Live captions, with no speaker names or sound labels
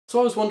So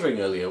I was wondering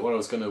earlier what I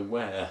was going to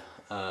wear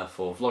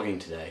for vlogging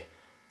today,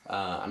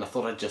 and I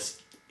thought I'd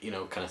just,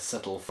 kind of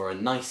settle for a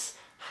nice,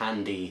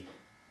 handy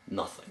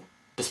nothing.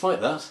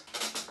 Despite that,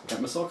 get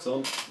my socks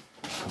on.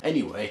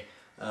 Anyway,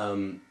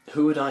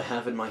 who would I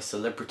have in my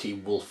celebrity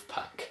wolf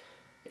pack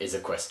is a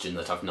question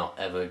that I've not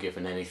ever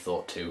given any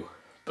thought to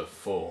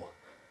before.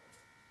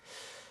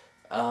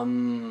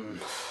 I'm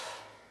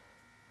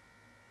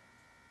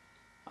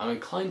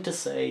inclined to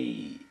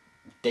say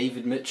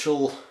David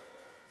Mitchell,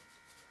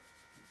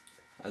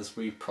 as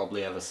we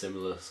probably have a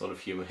similar sort of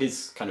humour.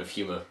 His kind of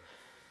humour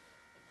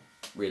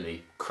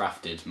really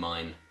crafted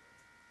mine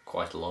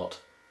quite a lot,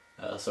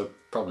 so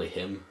probably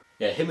him.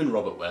 Yeah, him and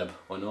Robert Webb,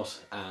 why not?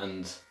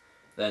 And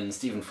then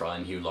Stephen Fry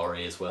and Hugh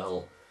Laurie as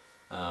well,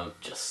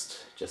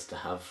 just to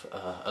have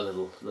a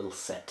little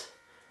set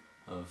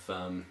of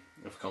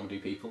comedy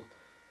people.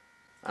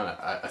 And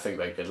I think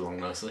they get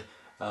along nicely.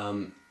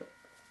 And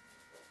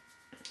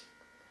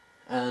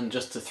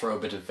just to throw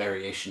a bit of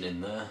variation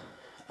in there,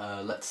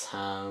 let's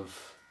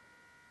have...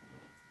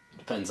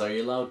 Depends, are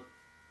you allowed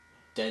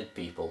dead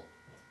people?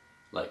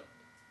 Like,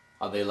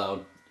 are they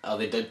allowed... Are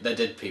they dead? They're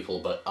dead people,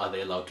 but are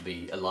they allowed to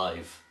be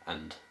alive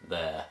and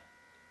there?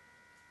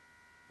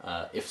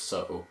 If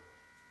so,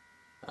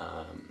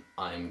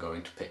 I'm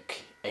going to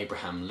pick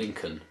Abraham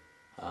Lincoln,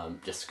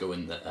 just to go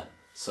in there,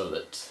 so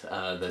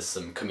that there's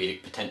some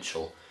comedic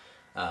potential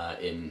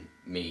in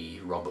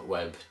me, Robert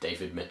Webb,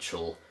 David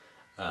Mitchell,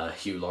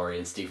 Hugh Laurie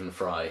and Stephen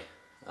Fry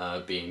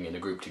being in a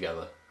group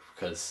together,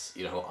 because,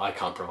 I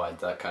can't provide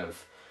that kind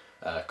of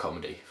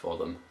comedy for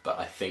them, but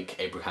I think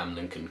Abraham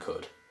Lincoln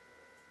could.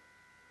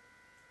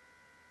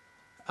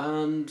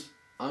 And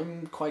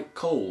I'm quite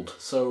cold,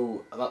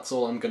 so that's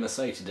all I'm gonna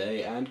say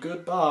today, and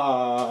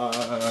goodbye!